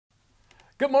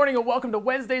Good morning and welcome to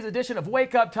Wednesday's edition of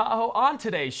Wake Up Tahoe. On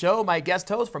today's show, my guest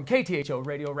host from KTHO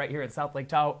Radio right here in South Lake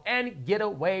Tahoe and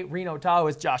Getaway Reno Tahoe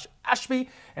is Josh Ashby,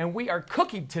 and we are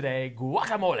cooking today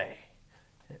guacamole.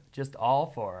 Just all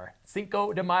for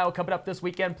Cinco de Mayo coming up this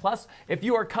weekend. Plus, if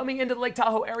you are coming into the Lake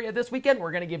Tahoe area this weekend,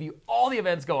 we're going to give you all the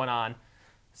events going on,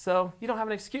 so you don't have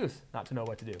an excuse not to know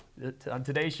what to do. On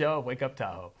today's show of Wake Up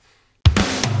Tahoe.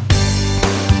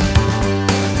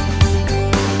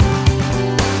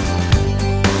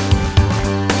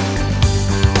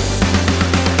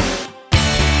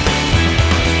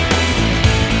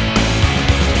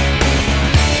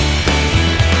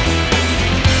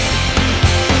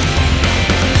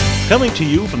 Coming to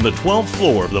you from the 12th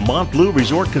floor of the Mont Bleu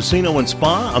Resort Casino and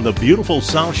Spa on the beautiful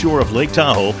south shore of Lake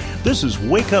Tahoe, this is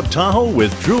Wake Up Tahoe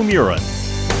with Dreu Murin.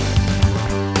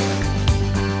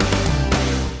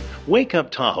 Wake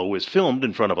Up Tahoe is filmed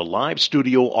in front of a live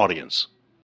studio audience.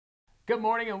 Good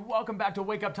morning and welcome back to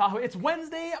Wake Up Tahoe. It's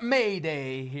Wednesday, May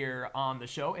Day here on the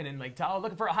show and in Lake Tahoe,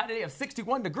 looking for a high today of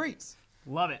 61 degrees.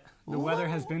 Love it. The weather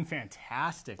has been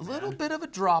fantastic. A little bit of a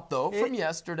drop, though, from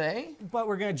yesterday. But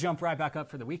we're going to jump right back up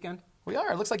for the weekend. We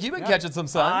are. It looks like you've been catching some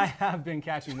sun. I have been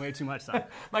catching way too much sun.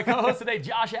 My co-host today,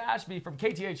 Josh Ashby from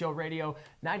KTHO Radio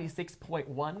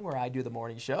 96.1, where I do the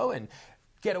morning show, and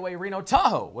Getaway Reno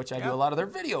Tahoe, which I do a lot of their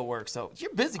video work. So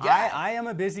you're a busy guy. I am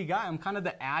a busy guy. I'm kind of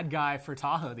the ad guy for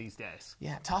Tahoe these days.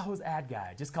 Yeah, Tahoe's ad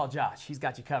guy. Just call Josh. He's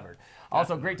got you covered.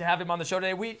 Also, great to have him on the show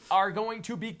today. We are going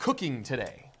to be cooking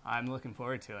today. I'm looking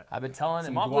forward to it. I've been telling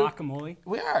some him. Guacamole.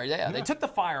 We are, yeah. They took the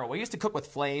fire away. We used to cook with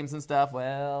flames and stuff.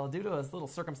 Well, due to a little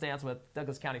circumstance with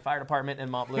Douglas County Fire Department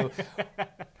in Mont Bleu,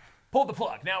 pulled the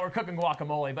plug. Now we're cooking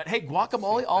guacamole. But hey,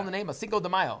 guacamole, all in the name of Cinco de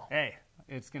Mayo. Hey,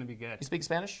 it's going to be good. You speak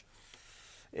Spanish?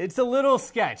 It's a little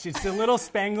sketch. It's a little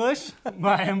Spanglish,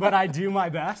 but I do my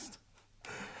best.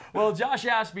 Well, Josh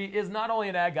Ashby is not only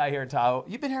an ad guy here in Tahoe.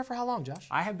 You've been here for how long, Josh?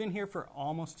 I have been here for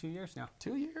almost 2 years now.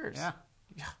 2 years?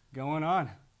 Yeah. Going on.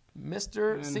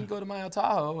 Mr. Cinco de Mayo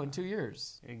Tahoe in 2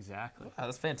 years. Exactly. Wow,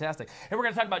 that's fantastic. And we're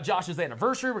going to talk about Josh's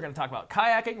anniversary. We're going to talk about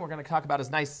kayaking. We're going to talk about his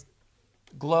nice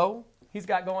glow he's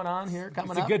got going on here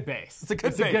coming up. It's a good base. It's a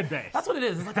good base. That's what it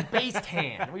is. It's like a base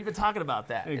tan. We've been talking about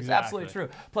that. Exactly. It's absolutely true.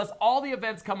 Plus, all the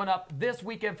events coming up this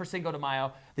weekend for Cinco de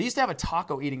Mayo. They used to have a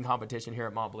taco eating competition here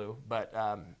at Mont Bleu, but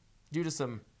due to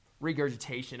some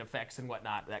regurgitation effects and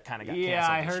whatnot, that kind of got canceled. Yeah,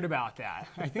 I heard about that.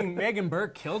 I think Megan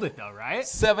Burke killed it, though, right?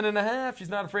 7.5. She's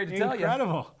not afraid to tell you.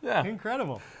 Incredible. Yeah.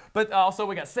 Incredible. But also,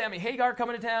 we got Sammy Hagar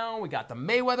coming to town. We got the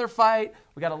Mayweather fight.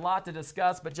 We got a lot to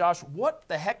discuss. But, Josh, what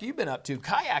the heck you been up to?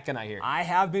 Kayaking, I hear. I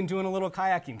have been doing a little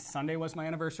kayaking. Sunday was my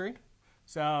anniversary.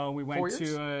 So we went 4 years?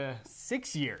 to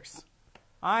 6 years.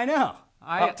 I know.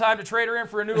 About time to trade her in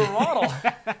for a newer model.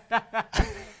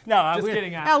 No, Just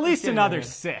kidding. At least kidding, another man.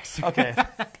 6. Okay.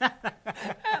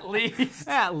 At least.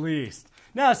 At least.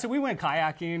 No, so we went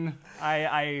kayaking.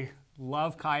 I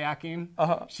love kayaking.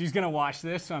 She's going to watch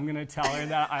this, so I'm going to tell her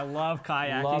that I love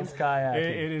kayaking. Loves kayaking.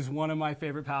 It is one of my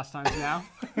favorite pastimes now.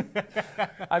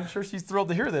 I'm sure she's thrilled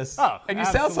to hear this. Oh, and you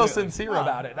sound so absolutely. sincere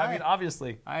about it. I mean,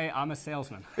 obviously. I'm a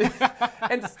salesman.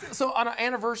 And so on an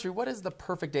anniversary, what is the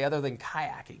perfect day other than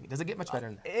kayaking? Does it get much better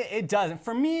than that? It doesn't.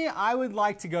 For me, I would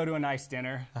like to go to a nice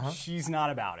dinner. She's not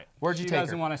about it. Where'd you take She her?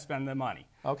 doesn't want to spend the money.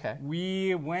 Okay.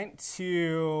 We went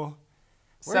to...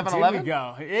 Where 7-Eleven? did we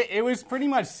go? It was pretty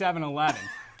much 7-Eleven.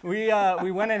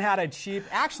 We went and had a cheap...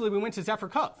 Actually, we went to Zephyr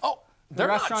Cove. Oh, the they're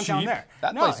restaurant not down cheap. there.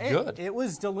 That place is good. It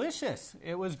was delicious.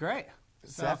 It was great.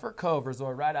 Zephyr Cove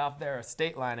Resort right off there, a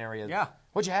state line area. Yeah.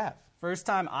 What'd you have? First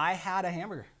time I had a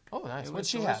hamburger. Oh, nice. It What'd was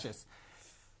she delicious.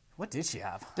 have? What did she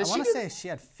have? Did I she want do- to say she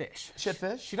had fish. She had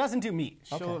fish? She doesn't do meat.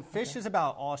 Okay, Fish is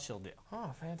about all she'll do.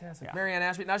 Oh, fantastic. Yeah. Marianne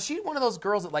Ashby. Now, is she one of those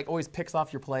girls that like always picks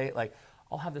off your plate? Like,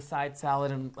 I'll have the side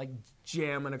salad and like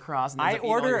jamming across. And I ends up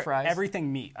eating all your order fries?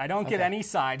 everything meat. I don't get Okay. any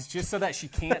sides just so that she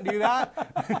can't do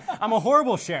that. I'm a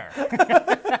horrible sharer.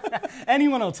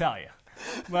 Anyone will tell you.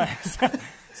 But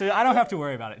so I don't have to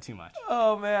worry about it too much.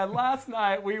 Oh, man. Last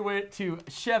night we went to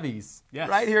Chevy's Yes.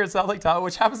 right here in South Lake Tahoe,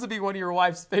 which happens to be one of your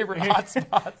wife's favorite hot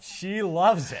spots. She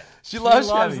loves it. She loves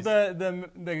loves Chevy's.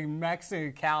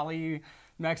 the Cali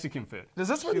Mexican food. Is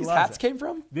this where She these loves hats it. came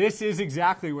from? This is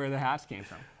exactly where the hats came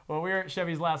from. Well, we were at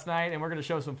Chevy's last night, and we're going to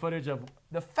show some footage of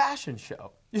the fashion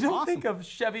show. You don't Awesome. think of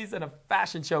Chevy's and a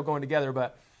fashion show going together,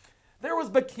 but there was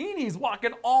bikinis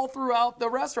walking all throughout the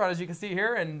restaurant, as you can see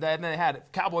here, and then they had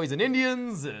cowboys and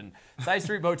Indians, and Side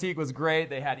Street Boutique was great.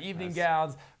 They had evening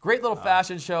gowns. Great little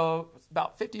fashion show.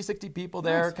 About 50, 60 people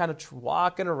there, Nice. kind of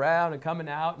walking around and coming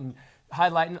out, and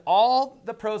highlighting all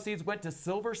the proceeds went to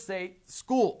Silver State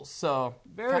schools. So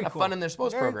Very kind of cool. fun in their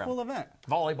sports Very program. cool event.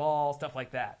 Volleyball, stuff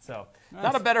like that. So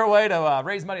not a better way to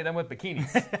raise money than with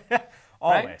bikinis.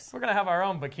 Always. Right? We're going to have our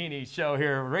own bikini show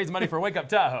here, raise money for Wake Up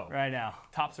Tahoe. Right now.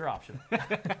 Tops are optional.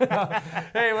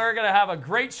 Hey, we're going to have a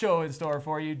great show in store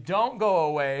for you. Don't go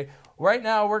away. Right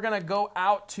now, we're going to go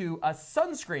out to a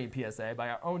sunscreen PSA by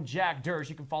our own Jack Durst.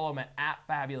 You can follow him at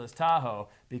Fabulous Tahoe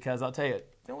because I'll tell you, you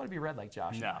don't want to be red like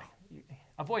Josh. No.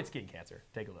 Avoid skin cancer.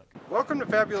 Take a look. Welcome to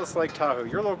Fabulous Lake Tahoe,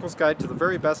 your local's guide to the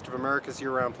very best of America's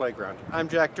year-round playground. I'm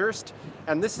Jack Durst,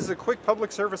 and this is a quick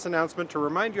public service announcement to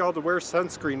remind you all to wear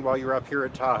sunscreen while you're up here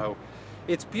at Tahoe.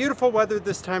 It's beautiful weather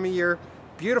this time of year,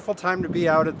 beautiful time to be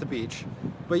out at the beach,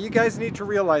 but you guys need to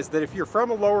realize that if you're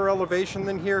from a lower elevation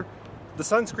than here, the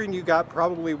sunscreen you got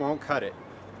probably won't cut it.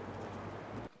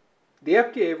 The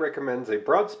FDA recommends a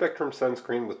broad-spectrum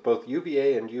sunscreen with both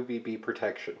UVA and UVB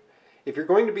protection. If you're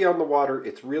going to be on the water,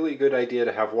 it's really a good idea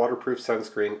to have waterproof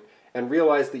sunscreen and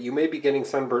realize that you may be getting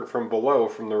sunburnt from below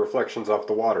from the reflections off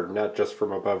the water, not just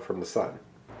from above from the sun.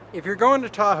 If you're going to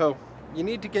Tahoe, you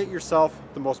need to get yourself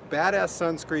the most badass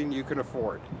sunscreen you can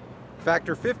afford.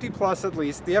 Factor 50 plus at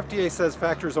least. The FDA says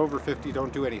factors over 50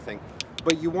 don't do anything.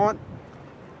 But you want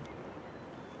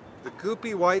the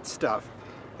goopy white stuff,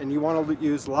 and you want to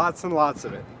use lots and lots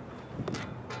of it.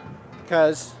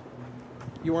 Because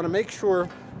you want to make sure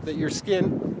that your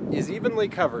skin is evenly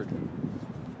covered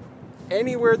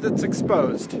anywhere that's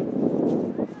exposed,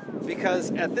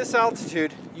 because at this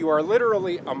altitude you are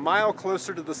literally a mile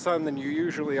closer to the sun than you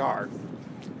usually are,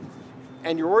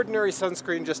 and your ordinary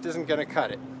sunscreen just isn't going to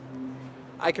cut it.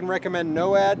 I can recommend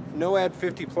NOAD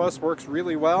 50 Plus works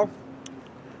really well.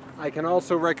 I can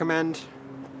also recommend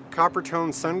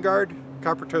Coppertone Sun Guard.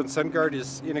 Coppertone Sun Guard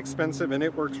is inexpensive and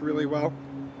it works really well.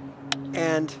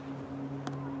 And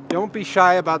don't be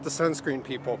shy about the sunscreen,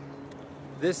 people.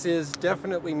 This is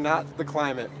definitely not the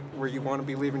climate where you want to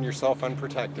be leaving yourself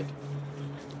unprotected.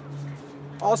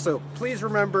 Also, please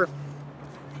remember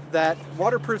that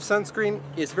waterproof sunscreen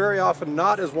is very often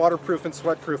not as waterproof and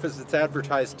sweatproof as it's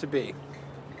advertised to be.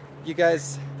 You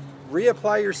guys,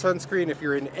 reapply your sunscreen if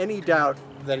you're in any doubt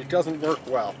that it doesn't work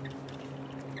well,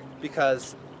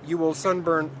 because you will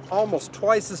sunburn almost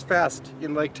twice as fast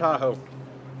in Lake Tahoe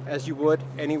as you would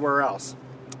anywhere else.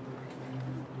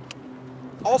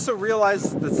 Also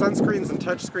realize that sunscreens and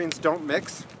touchscreens don't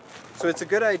mix, so it's a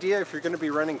good idea if you're going to be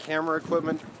running camera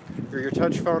equipment or your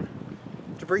touch phone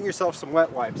to bring yourself some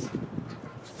wet wipes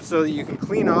so that you can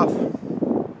clean off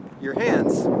your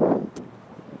hands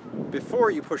before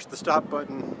you push the stop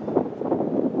button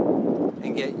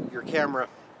and get your camera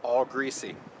all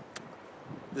greasy.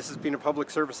 This has been a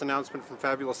public service announcement from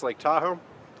Fabulous Lake Tahoe.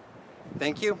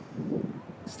 Thank you.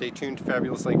 Stay tuned to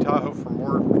Fabulous Lake Tahoe for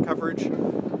more coverage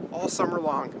all summer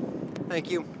long. Thank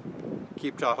you.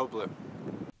 Keep Tahoe blue.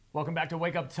 Welcome back to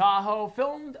Wake Up Tahoe,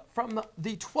 filmed from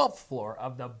the 12th floor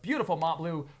of the beautiful Mont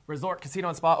Bleu Resort Casino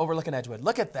and Spa overlooking Edgewood.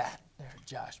 Look at that. There,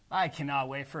 Josh. I cannot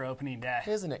wait for opening day.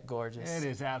 Isn't it gorgeous? It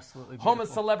is absolutely beautiful. Home of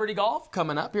Celebrity Golf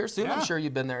coming up here soon. Yeah. I'm sure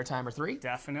you've been there a time or three.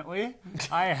 Definitely.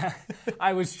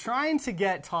 I was trying to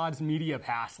get Todd's media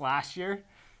pass last year.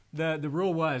 The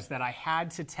rule was that I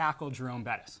had to tackle Jerome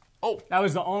Bettis. Oh. That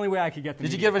was the only way I could get the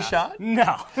Did you media give a pass. shot?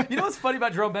 No. You know what's funny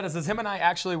about Jerome Bettis is him and I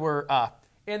actually were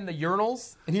in the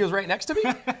urinals, and he was right next to me.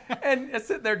 And I'm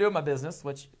sitting there doing my business,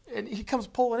 and he comes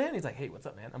pulling in. He's like, hey, what's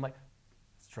up, man? I'm like,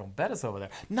 it's Jerome Bettis over there.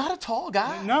 Not a tall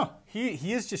guy. No,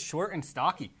 he is just short and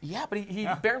stocky. Yeah, but he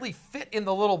barely fit in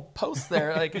the little post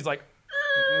there. Like he's like,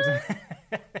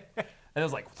 and it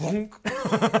was like,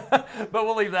 but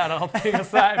we'll leave that all thing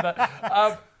aside.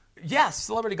 But yes,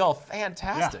 Celebrity Golf,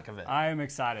 fantastic event. I am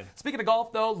excited. Speaking of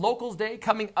golf, though, Locals Day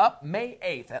coming up May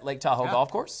 8th at Lake Tahoe Golf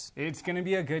Course. It's going to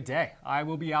be a good day. I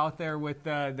will be out there with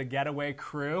the getaway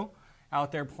crew,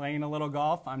 out there playing a little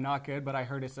golf. I'm not good, but I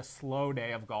heard it's a slow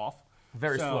day of golf.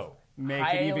 Very slow. Make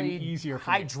it even easier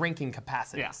for high me. drinking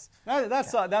capacities. Yes,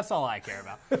 that's all I care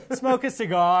about. Smoke a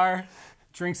cigar,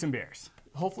 drink some beers.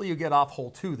 Hopefully you get off hole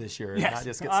 2 this year and Yes, not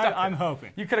just get stuck I'm there.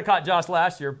 hoping. You could have caught Josh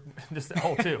last year just at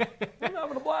hole 2. I'm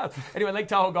having a blast. Anyway, Lake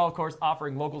Tahoe Golf Course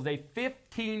offering Locals Day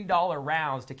 $15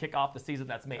 rounds to kick off the season.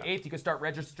 That's May 8th. You can start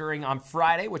registering on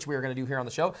Friday, which we are going to do here on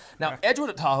the show. Now, Edgewood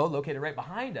at Tahoe, located right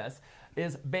behind us,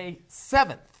 is May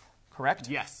 7th, correct?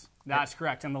 Yes, that's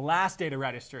correct. And the last day to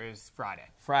register is Friday.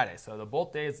 Friday. So the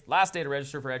both days, last day to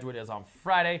register for Edgewood is on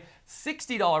Friday.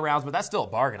 $60 rounds, but that's still a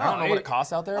bargain. I don't know what it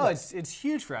costs out there. Oh, it's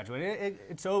huge for Edgewood.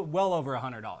 It's well over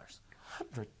 $100.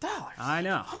 $100. I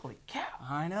know. Holy cow.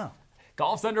 I know.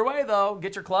 Golf's underway, though.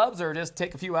 Get your clubs or just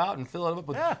take a few out and fill it up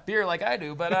with beer like I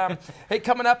do. But hey,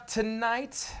 coming up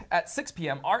tonight at 6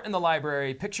 p.m., Art in the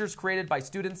Library, pictures created by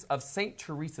students of St.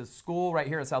 Teresa's School right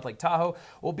here in South Lake Tahoe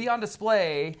will be on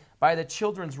display by the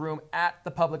Children's Room at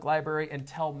the Public Library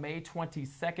until May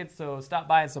 22nd. So stop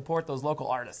by and support those local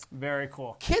artists. Very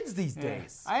cool. Kids these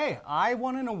days. Hey, I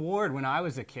won an award when I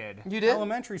was a kid. You did?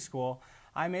 Elementary school.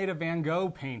 I made a Van Gogh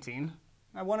painting.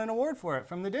 I won an award for it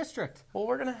from the district. Well,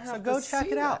 we're going to have to go check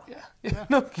it out. Yeah.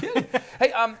 No kidding.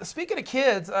 Hey, speaking of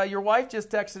kids, your wife just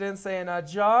texted in saying,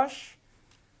 Josh,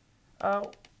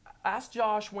 ask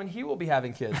Josh when he will be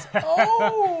having kids.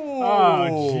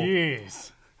 Oh,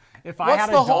 jeez. If I had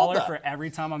 $1 for every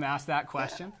time I'm asked that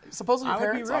question, supposedly I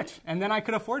would be rich. And then I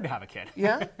could afford to have a kid.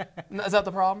 Yeah? Is that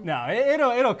the problem? No,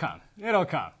 it'll come. It'll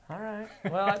come. All right.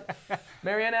 Well,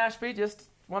 Marianne Ashby just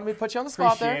wanted me to put you on the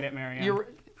spot there. Appreciate it, Marianne.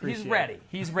 He's ready.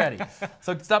 He's ready.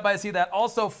 So stop by to see that.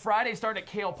 Also, Friday start at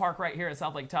Kale Park right here in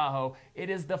South Lake Tahoe. It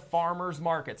is the farmers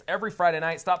markets. Every Friday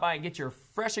night, stop by and get your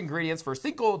fresh ingredients for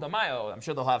Cinco de Mayo. I'm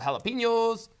sure they'll have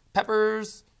jalapenos,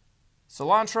 peppers,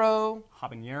 cilantro,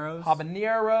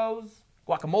 habaneros,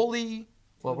 guacamole.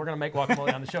 Well, we're going to make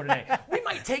guacamole on the show today. We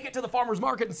might take it to the farmers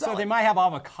market and sell it. So they might have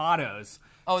avocados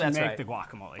to make right. the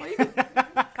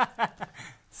guacamole.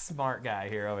 Smart guy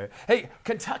here over here. Hey,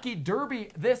 Kentucky Derby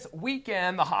this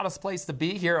weekend, the hottest place to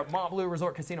be here at Mont Bleu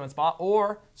Resort Casino and Spa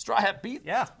or Straw Hat Pizza.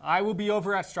 Yeah, I will be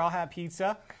over at Straw Hat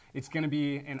Pizza. It's going to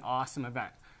be an awesome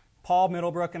event. Paul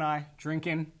Middlebrook and I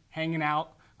drinking, hanging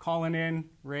out, calling in,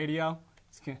 radio.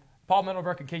 Paul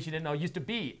Middlebrook, in case you didn't know, used to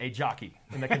be a jockey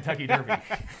in the Kentucky Derby.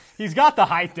 He's got the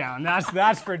height down.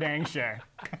 That's for dang sure.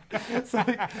 So,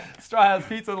 Straw Hat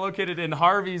Pizza, located in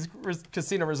Harvey's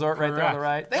Casino Resort, right there on the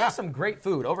right. They have some great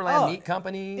food. Overland Meat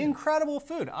Company. Incredible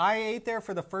food. I ate there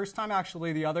for the first time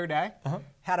actually the other day.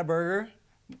 Had a burger.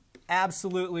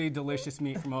 Absolutely delicious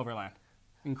meat from Overland.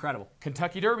 Incredible.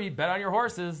 Kentucky Derby, bet on your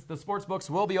horses. The sports books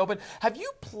will be open. Have you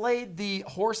played the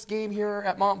horse game here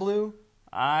at Mont Bleu?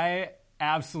 I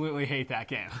absolutely hate that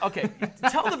game. Okay,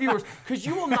 tell the viewers, because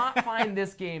you will not find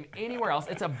this game anywhere else.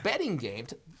 It's a betting game.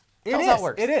 Tell us how it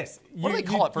works. It is. What do they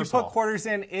call it, first of all? You put quarters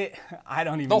in. I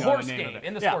don't even know the name of it. The horse game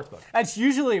in the sports book. That's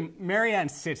usually, Marianne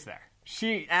sits there.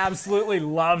 She absolutely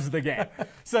loves the game.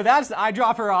 So I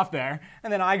drop her off there,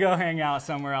 and then I go hang out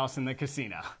somewhere else in the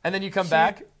casino. And then you come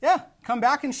back? Yeah, come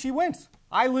back and she wins.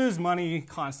 I lose money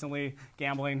constantly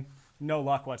gambling. No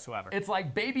luck whatsoever. It's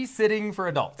like babysitting for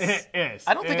adults. It is.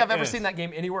 I don't think I've ever seen that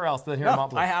game anywhere else than here in Mont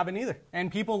Bleu. I haven't either.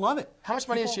 And people love it. How much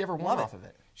money has she ever won off of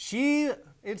it?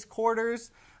 It's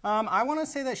quarters. I want to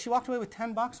say that she walked away with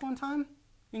 $10 one time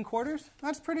in quarters.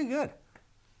 That's pretty good.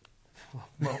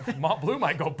 Well, Mont Bleu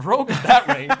might go broke at that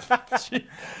rate.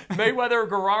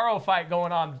 Mayweather-Guerrero fight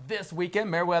going on this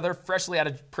weekend. Mayweather freshly out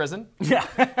of prison. Yeah.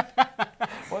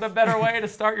 What a better way to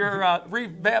start your,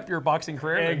 revamp your boxing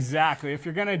career. Exactly. If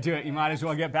you're going to do it, you might as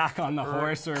well get back on the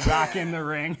horse or back in the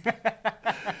ring.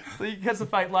 So you can catch the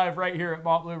fight live right here at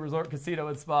Mont Bleu Resort Casino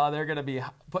and Spa. They're going to be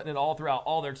putting it all throughout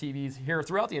all their TVs here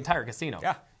throughout the entire casino.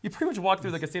 Yeah. You pretty much walk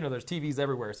through the casino, there's TVs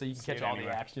everywhere, so you can catch all the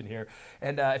action here.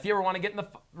 And if you ever want to get in the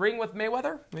ring with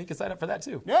Mayweather, you can sign up for that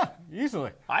too. Yeah, easily.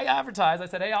 I advertised. I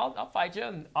said, hey, I'll fight you.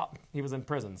 And he was in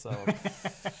prison, so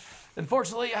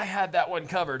unfortunately, I had that one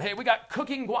covered. Hey, we got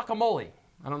cooking guacamole.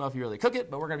 I don't know if you really cook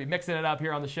it, but we're going to be mixing it up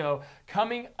here on the show.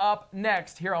 Coming up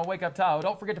next here on Wake Up Tahoe.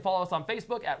 Don't forget to follow us on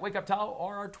Facebook at Wake Up Tahoe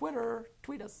or our Twitter.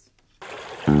 Tweet us.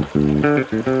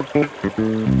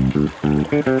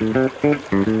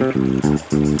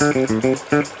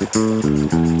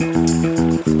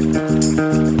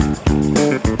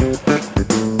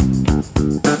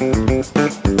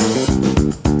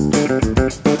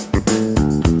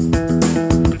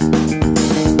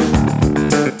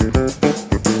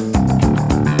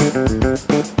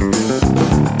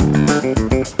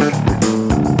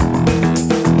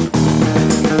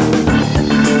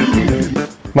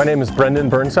 My name is Brendan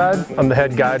Burnside. I'm the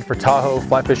head guide for Tahoe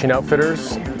Fly Fishing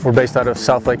Outfitters. We're based out of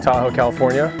South Lake Tahoe,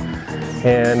 California,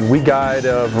 and we guide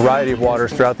a variety of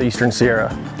waters throughout the Eastern Sierra.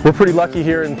 We're pretty lucky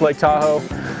here in Lake Tahoe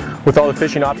with all the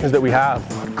fishing options that we have.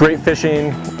 Great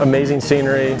fishing, amazing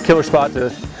scenery, killer spot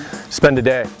to spend a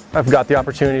day. I've got the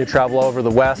opportunity to travel all over the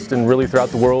West and really throughout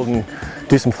the world and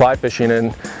do some fly fishing,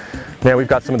 and man, we've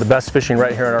got some of the best fishing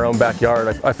right here in our own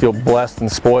backyard. I feel blessed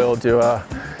and spoiled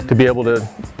to be able to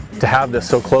have this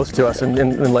so close to us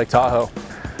in Lake Tahoe.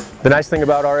 The nice thing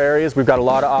about our area is we've got a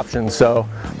lot of options, so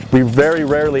we very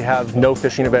rarely have no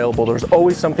fishing available. There's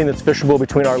always something that's fishable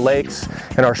between our lakes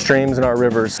and our streams and our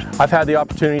rivers. I've had the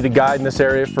opportunity to guide in this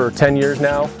area for 10 years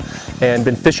now and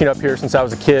been fishing up here since I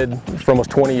was a kid for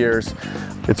almost 20 years.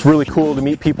 It's really cool to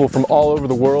meet people from all over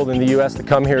the world in the U.S. that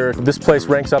come here. This place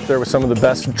ranks up there with some of the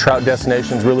best trout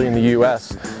destinations really in the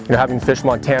U.S. You know, having fished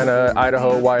Montana,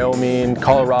 Idaho, Wyoming,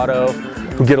 Colorado,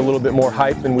 who get a little bit more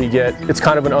hype than we get. It's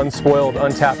kind of an unspoiled,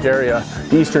 untapped area.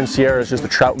 The Eastern Sierra is just a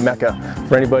trout mecca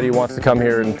for anybody who wants to come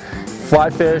here and fly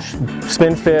fish,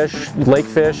 spin fish, lake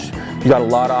fish. You got a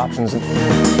lot of options.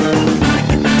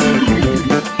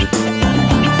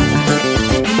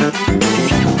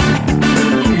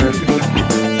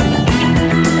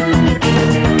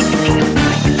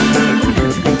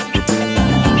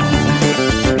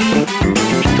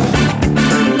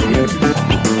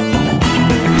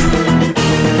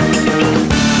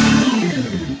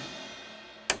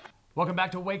 Welcome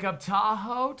back to Wake Up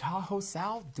Tahoe. Tahoe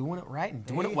South, doing it right and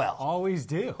doing it well. Always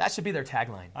do. That should be their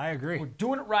tagline. I agree. We're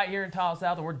doing it right here in Tahoe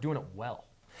South, and we're doing it well.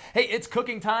 Hey, it's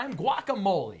cooking time.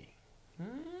 Guacamole.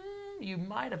 You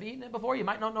might have eaten it before. You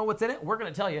might not know what's in it. We're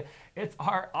going to tell you. It's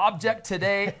our object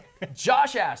today.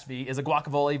 Josh Ashby is a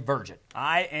guacamole virgin.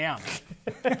 I am.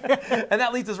 And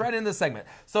that leads us right into this segment.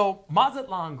 So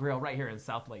Mazatlan Grill right here in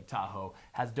South Lake Tahoe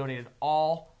has donated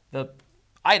all the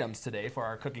items today for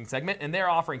our cooking segment, and they're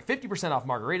offering 50% off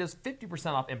margaritas,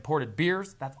 50% off imported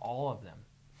beers, that's all of them,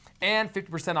 and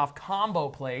 50% off combo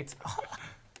plates.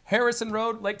 Harrison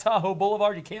Road, Lake Tahoe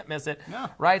Boulevard, you can't miss it. No.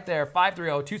 Right there,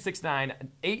 530-269-8084,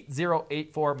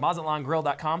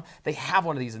 MazatlanGrill.com. They have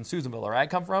one of these in Susanville, where I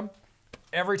come from.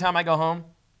 Every time I go home,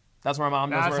 that's where my mom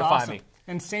knows where to find me.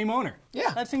 And same owner.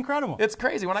 Yeah. That's incredible. It's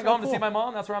crazy. When I So go home to cool. see my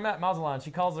mom, that's where I'm at, Mazatlan. She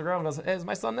calls the girl and goes, hey, is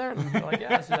my son there? And I'm like,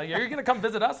 yeah. She's like, are you going to come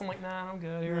visit us? I'm like, nah, I'm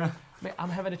good. Here. I'm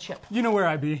having a chip. You know where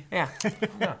I be. Yeah.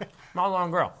 Mazatlan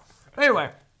Grill.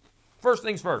 Anyway, first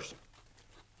things first.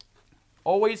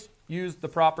 Always use the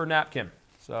proper napkin.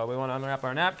 So we want to unwrap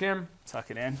our napkin. Tuck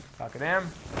it in. Tuck it in.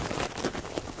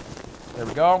 There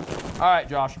we go. All right,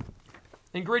 Josh.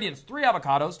 Ingredients, 3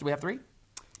 avocados. Do we have 3?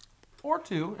 Or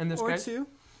 2 in this Or case. 2.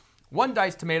 1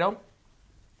 diced tomato.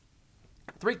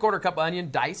 3/4 cup onion,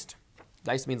 diced.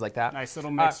 Diced means like that. Nice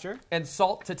little mixture. And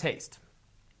salt to taste.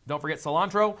 Don't forget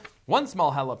cilantro. 1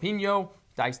 small jalapeno,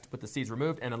 diced with the seeds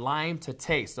removed, and a lime to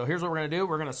taste. So here's what we're going to do.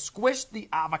 We're going to squish the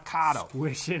avocado.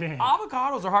 Wish it in.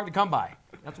 Avocados are hard to come by.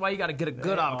 That's why you got to get a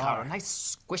good They avocado. are. A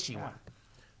nice squishy one.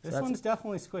 This one's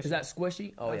definitely squishy. Is that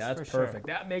squishy? Oh, yeah, that's for sure. perfect.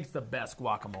 That makes the best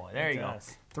guacamole. There It you does.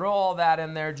 go. Throw all that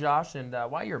in there, Josh. And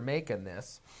while you're making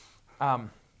this,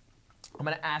 I'm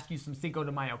going to ask you some Cinco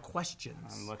de Mayo questions.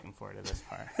 I'm looking forward to this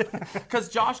part. Because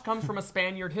Josh comes from a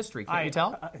Spaniard history. Can't you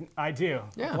tell? I do.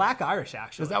 Yeah. Black Irish,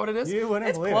 actually. Is that what it is? You wouldn't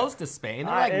it's believe close it. to Spain.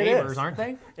 They're like It neighbors, is. aren't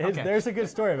they? There's a good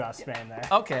story about Spain there.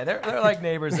 Okay, they're like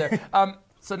neighbors there.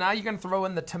 So now you're going to throw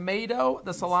in the tomato,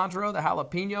 the cilantro, the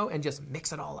jalapeno, and just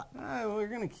mix it all up. We're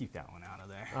going to keep that one out of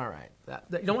there. All right.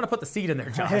 You don't want to put the seed in there,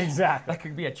 Josh. Exactly. That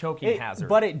could be a choking hazard.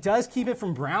 But it does keep it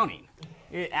from browning.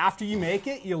 After you make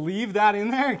it, you leave that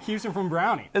in there. It keeps it from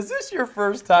browning. Is this your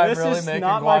first time This really is making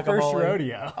not guacamole? my first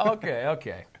rodeo.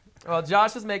 Okay. Well,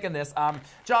 Josh is making this.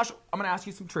 Josh, I'm going to ask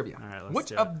you some trivia. All right, let's Which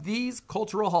do it. of these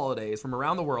cultural holidays from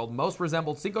around the world most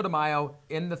resembled Cinco de Mayo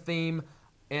in the theme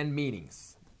and meanings?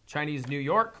 Chinese New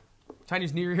Year,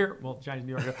 Chinese New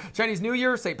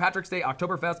Year, St. Patrick's Day,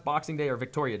 Oktoberfest, Boxing Day, or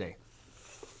Victoria Day?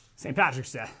 St.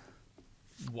 Patrick's Day.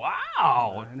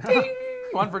 Wow. Ding!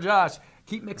 One for Josh.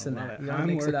 Keep mixing that. it. You gotta I'm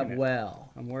mix it up working it.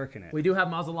 well. I'm working it. We do have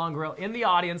Mazatlan Grill in the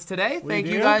audience today. Thank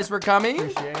you do? guys for coming.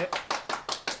 Appreciate it.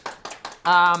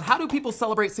 How do people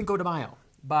celebrate Cinco de Mayo?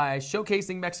 By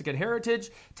showcasing Mexican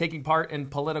heritage, taking part in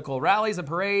political rallies and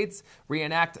parades,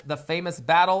 reenact the famous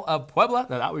Battle of Puebla.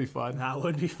 Now, that would be fun. That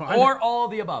would be fun. Or all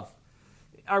of the above.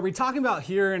 Are we talking about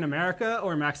here in America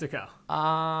or Mexico?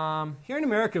 Here in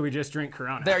America, we just drink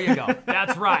Corona. There you go.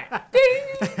 That's right.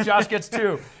 Ding! Josh gets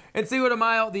 2. And Cinco de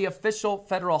Mayo, the official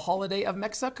federal holiday of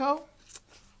Mexico?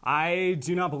 I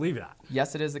do not believe that.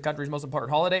 Yes, it is the country's most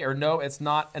important holiday, or no, it's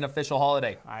not an official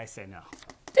holiday. I say no.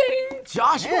 Ding!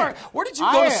 Josh, where did you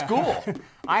go to school?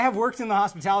 I have worked in the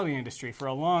hospitality industry for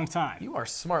a long time. You are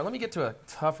smart. Let me get to a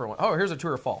tougher one. Oh, here's a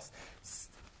true or false.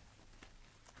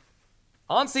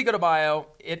 On Cinco de Mayo,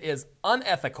 it is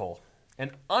unethical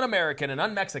and un-American and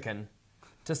un-Mexican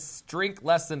to drink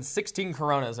less than 16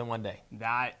 Coronas in one day.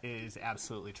 That is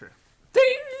absolutely true. Ding!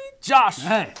 Josh,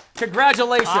 Hey.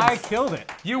 Congratulations. I killed it.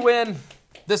 You win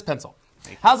this pencil.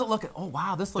 How's it looking? Oh,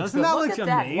 wow, this looks Doesn't good. that Look look at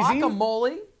that amazing?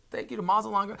 guacamole. Thank you to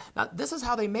Mazatlan Grill. Now, this is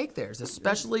how they make theirs, a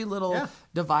specially little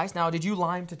device. Now, did you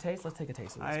lime to taste? Let's take a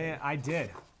taste of this. I did.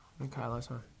 Okay, let's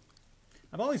one.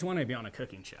 I've always wanted to be on a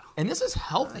cooking show. And this is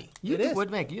healthy. You It is.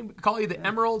 would make. You call you the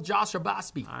Emerald Josh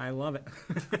Ashby. I love it.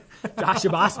 Josh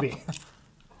Ashby.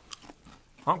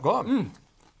 I'm good.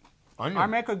 I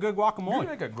make a good guacamole. You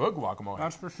make a good guacamole.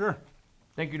 That's for sure.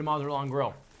 Thank you to Mother Lawn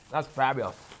Grill. That's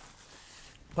fabulous.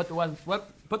 Put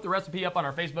the recipe up on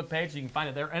our Facebook page. You can find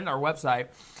it there and our website.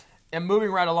 And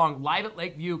moving right along, Live at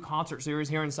Lakeview concert series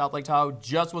here in South Lake Tahoe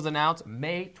just was announced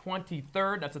May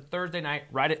 23rd. That's a Thursday night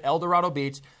right at El Dorado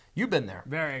Beach. You've been there.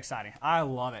 Very exciting. I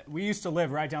love it. We used to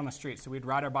live right down the street, so we'd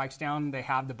ride our bikes down. They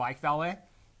have the bike valet.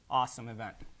 Awesome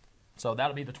event. So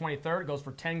that'll be the 23rd. It goes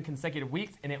for 10 consecutive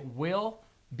weeks, and it will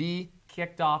be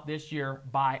kicked off this year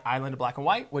by Island of Black and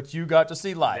White, which you got to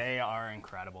see live. They are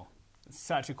incredible.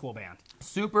 Such a cool band.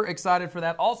 Super excited for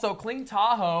that. Also, Clean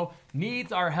Tahoe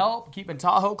needs our help keeping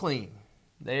Tahoe clean.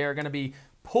 They are going to be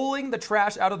pulling the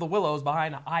trash out of the willows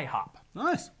behind IHOP.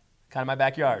 Nice. Kind of my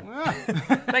backyard. Yeah.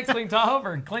 Thanks, Clean Tahoe,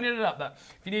 for cleaning it up.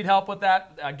 If you need help with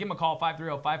that, give them a call,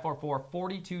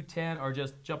 530-544-4210, or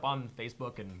just jump on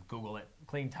Facebook and Google it.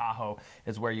 Clean Tahoe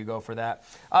is where you go for that.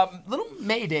 Little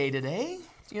May Day today.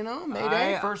 You know, May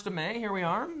Day, 1st of May. Here we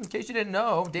are. In case you didn't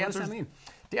know,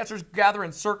 dancers gather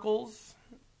in circles,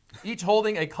 each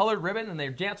holding a colored ribbon, and they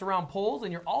dance around poles.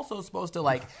 And you're also supposed to,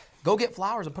 like, go get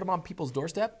flowers and put them on people's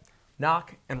doorstep,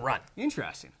 knock, and run.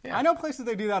 Interesting. Yeah. I know places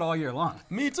they do that all year long.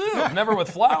 Me too. Never with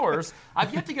flowers.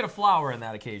 I've yet to get a flower in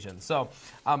that occasion. So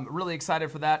I'm really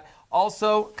excited for that.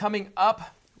 Also, coming up,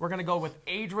 we're going to go with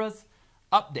Adra's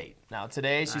update. Now,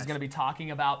 today, she's going to be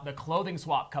talking about the clothing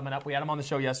swap coming up. We had them on the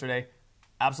show yesterday.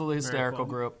 Absolutely hysterical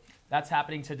group. That's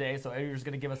happening today, so Adra's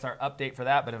going to give us our update for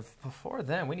that. But before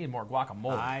then, we need more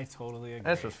guacamole. I totally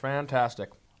agree. This was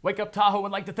fantastic. Wake Up Tahoe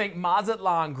would like to thank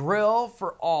Mazatlan Grill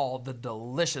for all the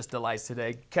delicious delights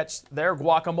today. Catch their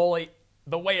guacamole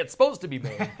the way it's supposed to be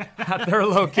made at their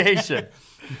location.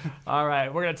 All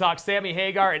right, we're going to talk Sammy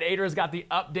Hagar, and Adra's got the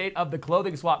update of the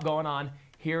clothing swap going on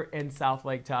here in South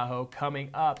Lake Tahoe coming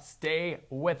up. Stay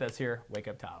with us here, Wake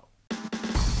Up Tahoe.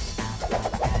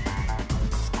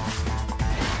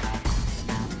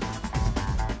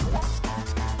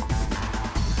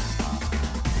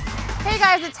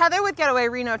 Hey guys, it's Heather with Getaway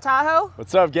Reno Tahoe.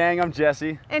 What's up, gang? I'm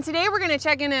Jesse. And today we're going to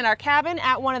check in our cabin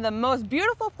at one of the most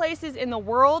beautiful places in the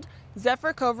world,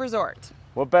 Zephyr Cove Resort.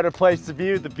 What better place to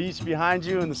be with the beach behind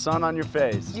you and the sun on your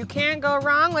face? You can't go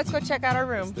wrong. Let's go check out our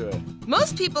room. Let's do it.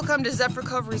 Most people come to Zephyr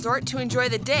Cove Resort to enjoy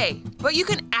the day, but you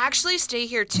can actually stay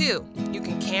here too. You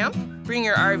can camp, bring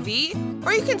your RV,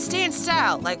 or you can stay in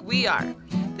style like we are.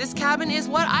 This cabin is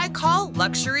what I call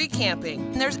luxury camping.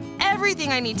 And there's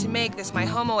everything I need to make this my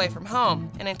home away from home.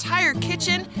 An entire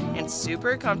kitchen and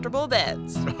super comfortable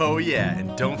beds. Oh yeah,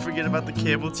 and don't forget about the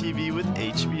cable TV with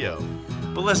HBO.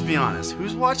 But let's be honest,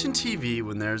 who's watching TV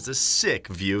when there's a sick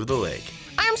view of the lake?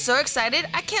 I'm so excited,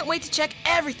 I can't wait to check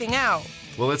everything out.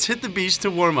 Well, let's hit the beach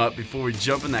to warm up before we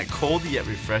jump in that cold yet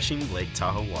refreshing Lake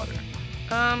Tahoe water.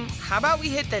 How about we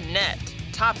hit the net?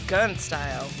 Top Gun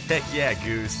style. Heck yeah,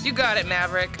 Goose. You got it,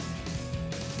 Maverick.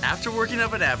 After working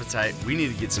up an appetite, we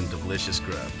need to get some delicious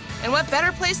grub. And what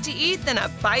better place to eat than a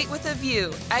bite with a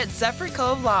view at Zephyr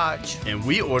Cove Lodge? And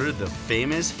we ordered the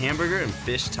famous hamburger and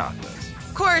fish tacos.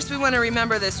 Of course, we want to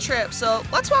remember this trip, so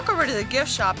let's walk over to the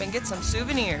gift shop and get some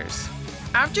souvenirs.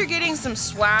 After getting some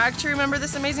swag to remember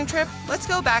this amazing trip, let's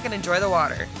go back and enjoy the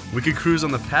water. We could cruise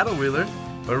on the paddle wheeler,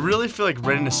 but I really feel like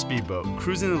renting a speedboat,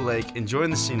 cruising the lake, enjoying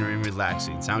the scenery, and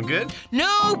relaxing. Sound good?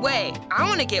 No way! I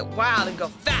want to get wild and go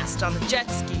fast on the jet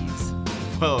skis.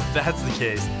 Well, if that's the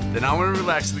case, then I want to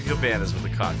relax in the cabanas with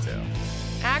a cocktail.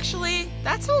 Actually,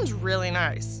 that sounds really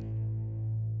nice.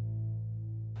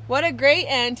 What a great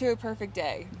end to a perfect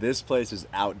day. This place has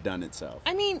outdone itself.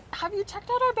 I mean, have you checked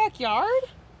out our backyard?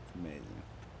 It's amazing.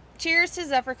 Cheers to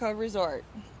Zephyr Cove Resort.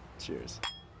 Cheers.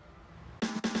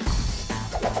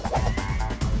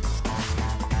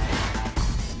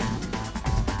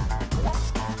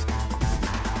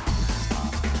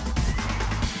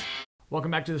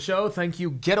 Welcome back to the show. Thank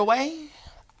you, Getaway.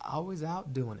 Always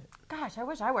out doing it. Gosh, I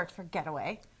wish I worked for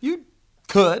Getaway. You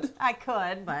could. I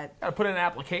could, but Gotta put in an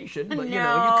application, but no, you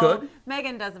know, you could.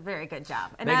 Megan does a very good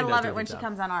job. And Megan I does love do a it when good she job.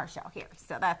 comes on our show here,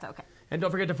 so that's okay. And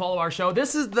don't forget to follow our show.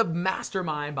 This is the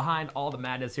mastermind behind all the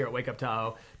madness here at Wake Up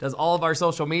Tahoe. Does all of our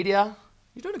social media.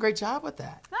 You're doing a great job with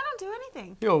that. I don't do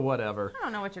anything. You know, whatever. I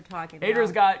don't know what you're talking about.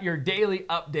 Adra's got your daily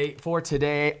update for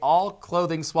today. All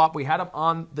clothing swap. We had them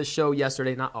on the show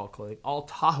yesterday. Not all clothing. All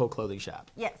Tahoe Clothing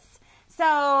Shop. Yes.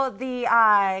 So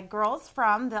the girls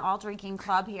from the All Drinking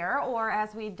Club here, or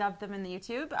as we dubbed them in the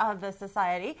YouTube of the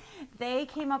society, they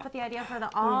came up with the idea for the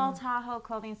All Tahoe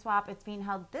Clothing Swap. It's being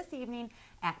held this evening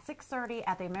at 6:30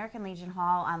 at the American Legion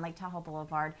Hall on Lake Tahoe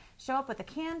Boulevard. Show up with a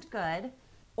canned good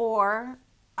or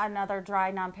another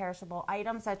dry, non-perishable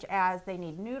item, such as they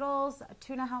need noodles,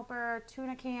 tuna helper,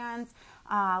 tuna cans,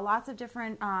 lots of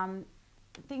different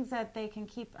things that they can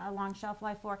keep a long shelf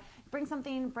life for. Bring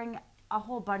something, bring a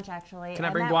whole bunch actually. Can I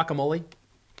bring guacamole?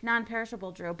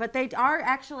 Non-perishable, Drew, but they are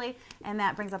actually, and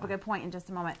that brings up a good point in just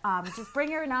a moment. Just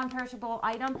bring your non-perishable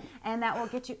item, and that will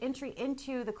get you entry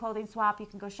into the clothing swap. You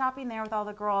can go shopping there with all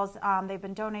the girls. They've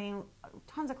been donating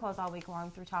tons of clothes all week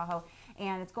long through Tahoe,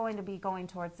 and it's going to be going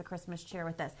towards the Christmas cheer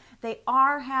with this. They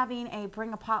are having a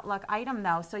bring a potluck item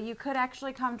though, so you could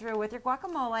actually come, Drew, with your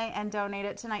guacamole and donate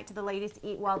it tonight to the ladies to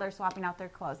eat while they're swapping out their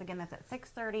clothes. Again, that's at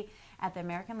 6:30 at the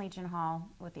American Legion Hall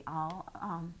with the all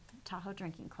Tahoe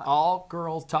Drinking Club. All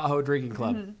girls Tahoe Drinking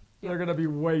Club. They're going to be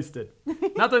wasted.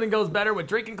 Nothing goes better with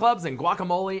drinking clubs than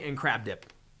guacamole and crab dip.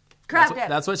 Crab dip.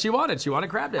 That's what she wanted. She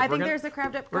wanted crab dip. I think there's a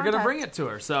crab dip We're contest. going to bring it to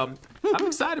her. So I'm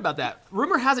excited about that.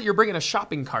 Rumor has it you're bringing a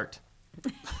shopping cart.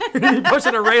 You're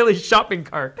pushing a Rayleigh shopping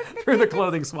cart through the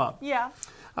clothing swap. Yeah.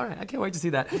 All right, I can't wait to see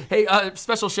that. Hey,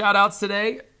 special shout-outs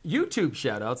today. YouTube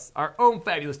shout-outs. Our own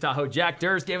fabulous Tahoe Jack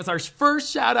Durst gave us our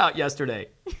first shout-out yesterday.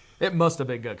 It must have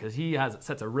been good because he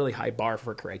sets a really high bar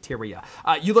for criteria.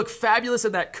 You look fabulous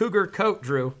in that cougar coat,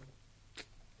 Drew.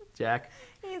 Jack.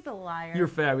 He's a liar. You're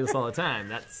fabulous all the time.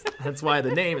 That's why the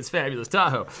name is Fabulous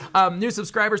Tahoe. New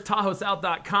subscribers,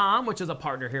 TahoeSouth.com, which is a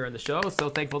partner here in the show. So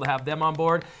thankful to have them on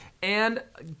board. And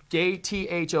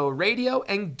KTHO Radio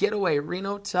and Getaway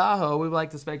Reno Tahoe. We would like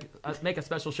to make a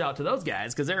special shout out to those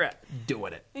guys because they're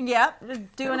doing it. Yep,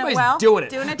 doing Everybody's it well. Doing it.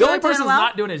 The only person who's well.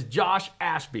 not doing it is Josh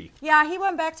Ashby. Yeah, he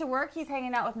went back to work. He's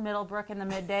hanging out with Middlebrook in the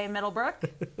midday, Middlebrook.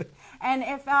 And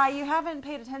if you haven't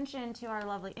paid attention to our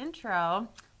lovely intro,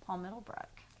 Paul Middlebrook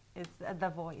is the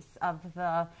voice of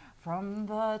from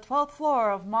the 12th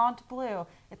floor of Mont Bleu.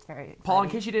 It's very exciting. Paul, in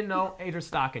case you didn't know, Adra's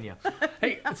stalking you.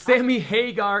 Hey, Sammy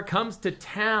Hagar comes to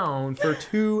town for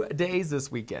 2 days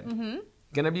this weekend.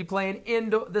 Going to be playing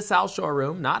in the South Shore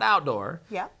Room, not outdoor.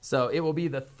 Yeah. So it will be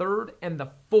the 3rd and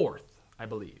the 4th, I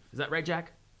believe. Is that right,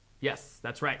 Jack? Yes,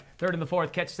 that's right. 3rd and the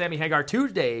 4th. Catch Sammy Hagar 2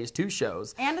 days, 2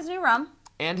 shows. And his new rum.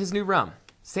 And his new rum.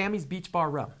 Sammy's Beach Bar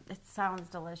Rum. It sounds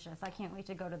delicious. I can't wait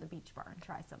to go to the beach bar and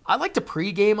try some. I like to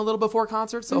pregame a little before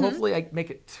concert, so hopefully I make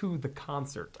it to the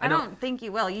concert. I don't think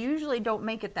you will. You usually don't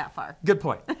make it that far. Good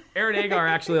point. Aaron Agar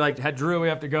actually had Drew, we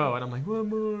have to go. And I'm like, one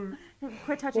more.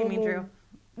 Quit touching me, Drew.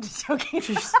 Just joking.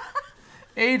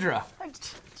 Adra,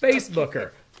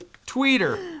 Facebooker,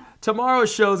 Tweeter.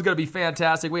 Tomorrow's show is going to be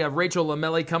fantastic. We have Rachel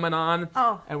Lamelli coming on.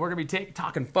 Oh. And we're going to be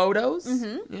talking photos.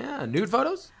 Yeah, nude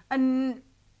photos.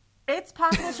 It's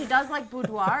possible she does like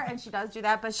boudoir, and she does do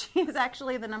that, but she is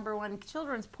actually the #1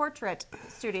 children's portrait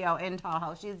studio in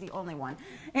Tahoe. She's the only one.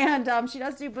 And she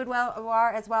does do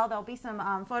boudoir as well. There'll be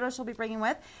some photos she'll be bringing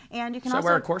with. And you can Should also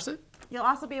I wear a corset? You'll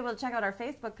also be able to check out our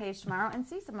Facebook page tomorrow and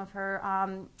see some of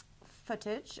her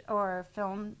footage or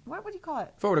film. What would you call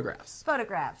it? Photographs.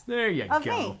 Photographs. There you Of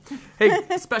go. me.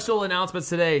 Hey, special announcements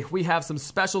today. We have some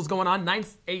specials going on.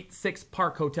 986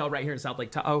 Park Hotel right here in South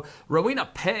Lake Tahoe. Rowena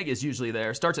Peg is usually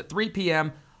there. Starts at 3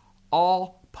 p.m.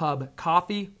 All pub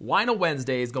coffee. Wine on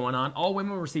Wednesday is going on. All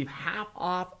women will receive half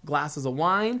off glasses of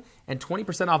wine and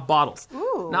 20% off bottles.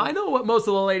 Ooh. Now, I know what most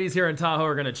of the ladies here in Tahoe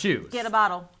are going to choose. Get a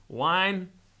bottle. Wine,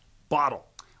 bottle.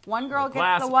 One girl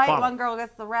glass gets the white, bottle. one girl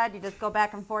gets the red. You just go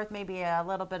back and forth, maybe a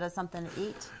little bit of something to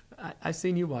eat. I've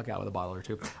seen you walk out with a bottle or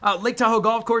two. Lake Tahoe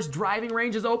Golf Course driving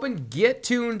range is open. Get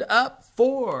tuned up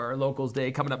for Locals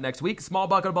Day coming up next week. Small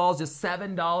bucket of balls, just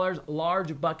 $7.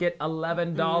 Large bucket,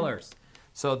 $11.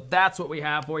 So that's what we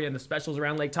have for you in the specials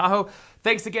around Lake Tahoe.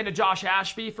 Thanks again to Josh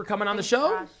Ashby for coming on the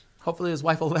show. Josh. Hopefully his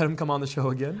wife will let him come on the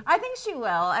show again. I think she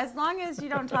will, as long as you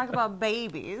don't talk about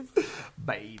babies.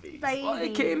 Babies. Babies. Well,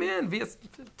 it came in via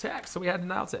text, so we had to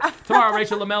announce it. Tomorrow,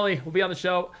 Rachel Lamelli will be on the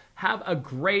show. Have a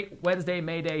great Wednesday,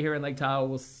 May Day here in Lake Tahoe.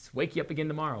 We'll wake you up again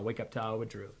tomorrow. Wake Up Tahoe with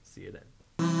Drew. See you then.